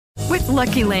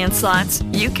Lucky Land Slots,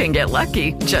 you can get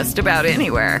lucky just about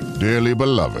anywhere. Dearly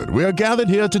beloved, we are gathered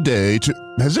here today to...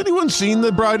 Has anyone seen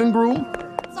the bride and groom?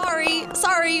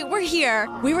 Sorry, we're here.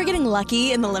 We were getting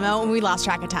lucky in the limo and we lost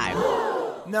track of time.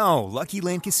 No, Lucky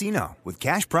Land Casino, with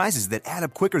cash prizes that add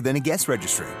up quicker than a guest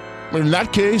registry. In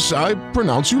that case, I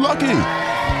pronounce you lucky.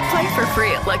 Play for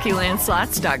free at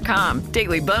LuckyLandSlots.com.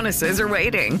 Daily bonuses are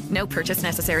waiting. No purchase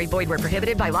necessary. Void where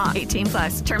prohibited by law.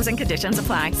 18+. Terms and conditions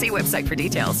apply. See website for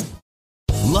details.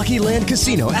 Lucky Land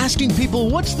Casino, asking people,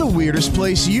 what's the weirdest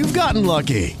place you've gotten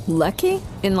lucky? Lucky?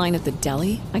 In line at the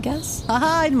deli, I guess?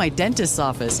 Aha, in my dentist's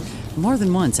office. More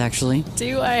than once, actually.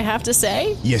 Do I have to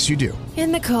say? Yes, you do.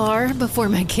 In the car before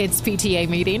my kids' PTA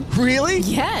meeting. Really?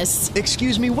 Yes.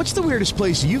 Excuse me, what's the weirdest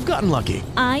place you've gotten lucky?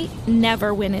 I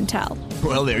never win and tell.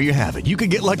 Well, there you have it. You can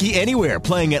get lucky anywhere,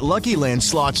 playing at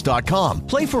LuckyLandSlots.com.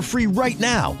 Play for free right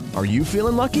now. Are you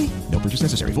feeling lucky? No purchase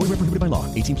necessary. Void where prohibited by law.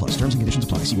 18+. Terms and conditions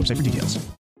apply. See website for details.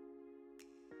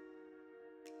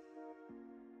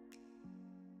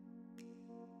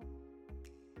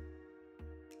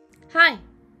 Hi.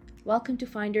 Welcome to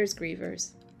Finders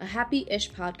Grievers, a happy-ish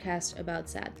podcast about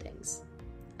sad things.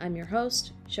 I'm your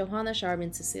host, Shohana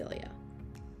Sharmin Cecilia.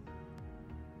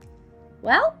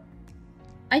 Well,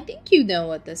 I think you know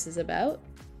what this is about,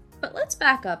 but let's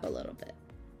back up a little bit.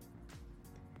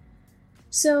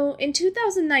 So, in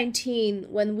 2019,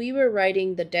 when we were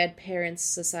writing the Dead Parents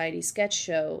Society sketch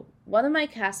show, one of my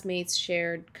castmates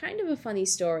shared kind of a funny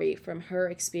story from her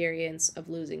experience of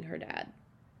losing her dad.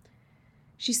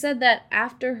 She said that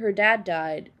after her dad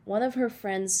died, one of her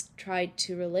friends tried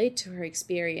to relate to her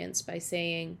experience by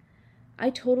saying, "I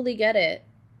totally get it.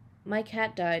 My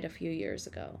cat died a few years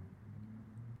ago."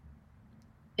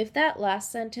 If that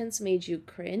last sentence made you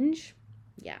cringe,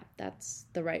 yeah, that's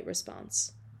the right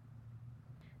response.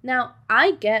 Now,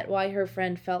 I get why her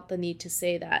friend felt the need to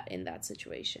say that in that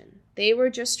situation. They were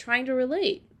just trying to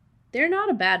relate. They're not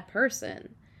a bad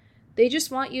person. They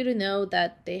just want you to know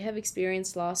that they have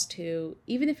experienced loss too,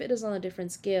 even if it is on a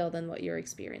different scale than what you're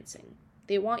experiencing.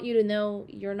 They want you to know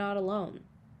you're not alone.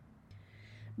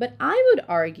 But I would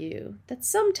argue that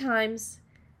sometimes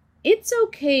it's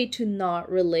okay to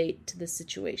not relate to the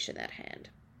situation at hand.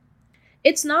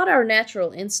 It's not our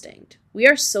natural instinct. We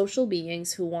are social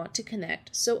beings who want to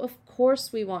connect, so of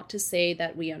course we want to say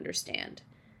that we understand.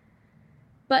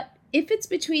 But if it's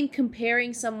between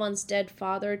comparing someone's dead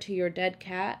father to your dead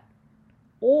cat,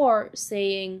 or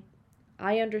saying,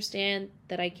 "I understand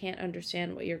that I can't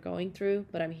understand what you're going through,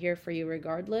 but I'm here for you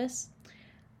regardless,"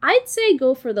 I'd say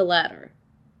go for the latter.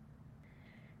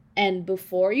 And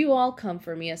before you all come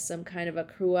for me as some kind of a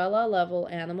Cruella-level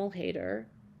animal hater,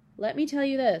 let me tell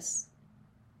you this.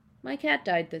 My cat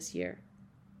died this year.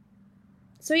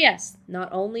 So yes,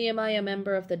 not only am I a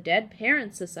member of the Dead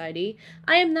Parents Society,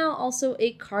 I am now also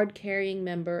a card-carrying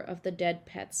member of the Dead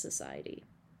Pets Society.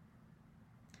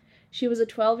 She was a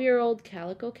 12-year-old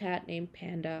calico cat named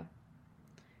Panda.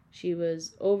 She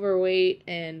was overweight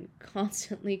and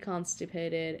constantly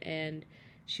constipated, and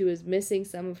she was missing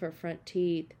some of her front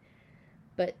teeth.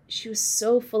 But she was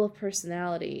so full of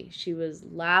personality. She was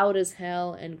loud as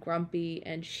hell and grumpy,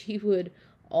 and she would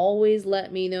always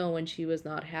let me know when she was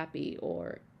not happy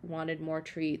or wanted more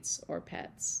treats or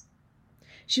pets.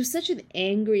 She was such an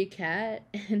angry cat,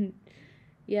 and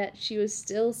yet she was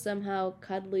still somehow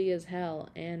cuddly as hell,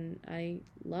 and I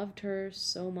loved her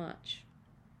so much.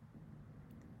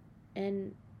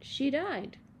 And she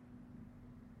died.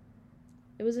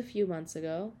 It was a few months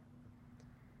ago.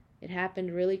 It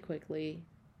happened really quickly,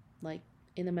 like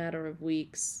in a matter of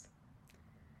weeks.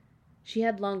 She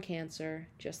had lung cancer,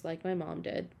 just like my mom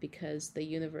did, because the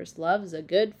universe loves a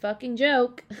good fucking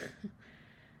joke.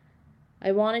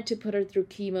 I wanted to put her through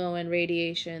chemo and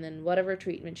radiation and whatever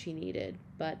treatment she needed,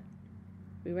 but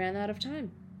we ran out of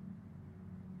time.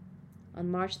 On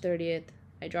March 30th,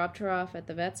 I dropped her off at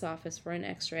the vet's office for an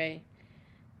x-ray,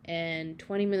 and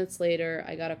 20 minutes later,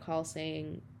 I got a call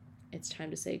saying, "It's time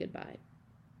to say goodbye."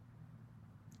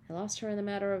 I lost her in a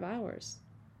matter of hours.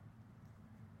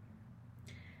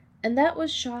 And that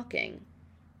was shocking.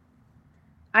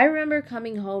 I remember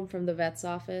coming home from the vet's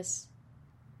office,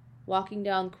 walking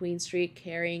down Queen Street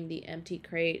carrying the empty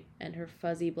crate and her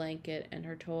fuzzy blanket and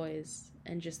her toys,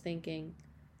 and just thinking,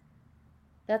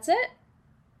 that's it?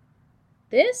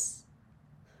 This?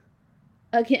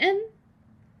 Again?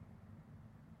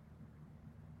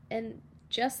 And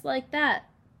just like that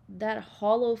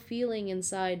hollow feeling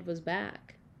inside was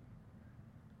back.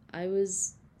 I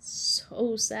was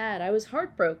so sad. I was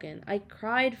heartbroken. I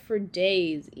cried for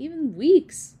days, even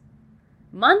weeks.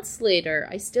 Months later,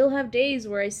 I still have days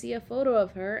where I see a photo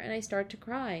of her and I start to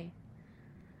cry.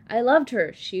 I loved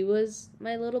her. She was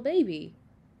my little baby.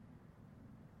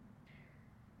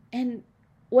 And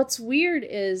what's weird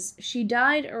is she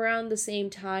died around the same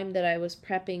time that I was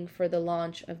prepping for the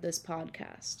launch of this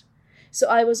podcast. So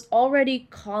I was already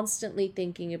constantly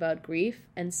thinking about grief,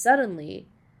 and suddenly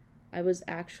I was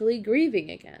actually grieving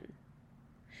again.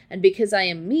 And because I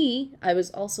am me, I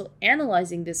was also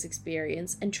analyzing this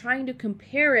experience and trying to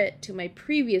compare it to my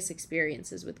previous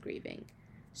experiences with grieving.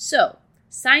 So,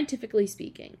 scientifically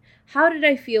speaking, how did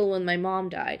I feel when my mom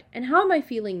died, and how am I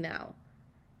feeling now?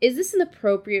 Is this an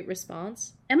appropriate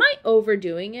response? Am I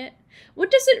overdoing it?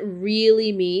 What does it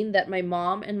really mean that my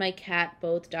mom and my cat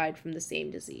both died from the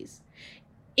same disease?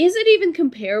 Is it even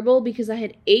comparable because I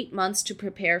had 8 months to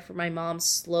prepare for my mom's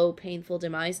slow, painful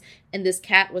demise, and this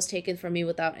cat was taken from me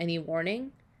without any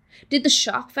warning? Did the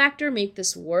shock factor make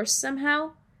this worse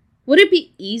somehow? Would it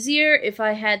be easier if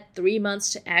I had 3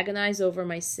 months to agonize over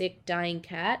my sick, dying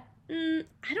cat?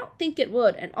 I don't think it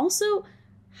would. And also,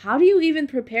 how do you even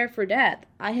prepare for death?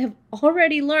 I have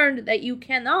already learned that you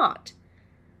cannot.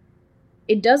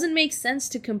 It doesn't make sense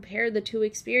to compare the two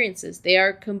experiences. They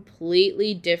are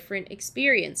completely different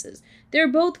experiences. They're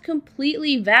both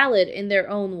completely valid in their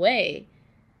own way,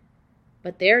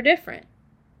 but they're different.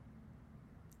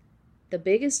 The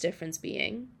biggest difference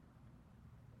being,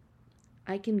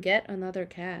 I can get another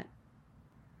cat.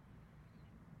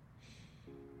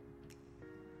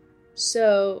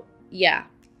 So, yeah,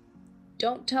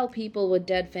 don't tell people with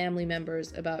dead family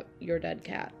members about your dead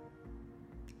cat.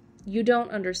 You don't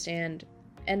understand,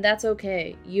 and that's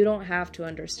okay. You don't have to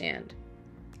understand.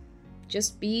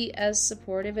 Just be as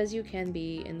supportive as you can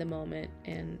be in the moment,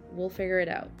 and we'll figure it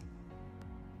out.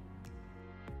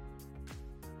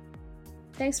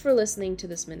 Thanks for listening to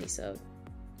this minisode.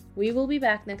 We will be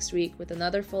back next week with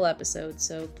another full episode,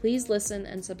 so please listen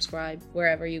and subscribe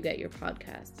wherever you get your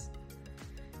podcasts.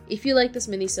 If you like this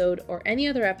minisode or any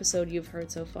other episode you've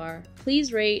heard so far,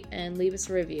 please rate and leave us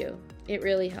a review. It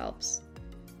really helps.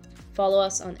 Follow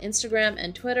us on Instagram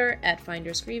and Twitter at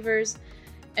FindersGrievers,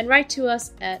 and write to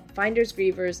us at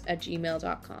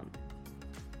findersgrievers@gmail.com.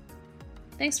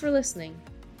 Thanks for listening,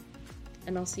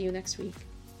 and I'll see you next week.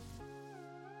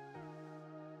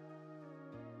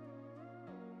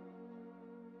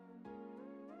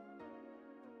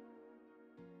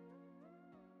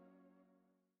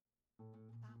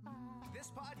 This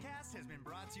podcast has been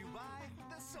brought to you by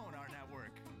the Sonar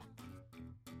Network.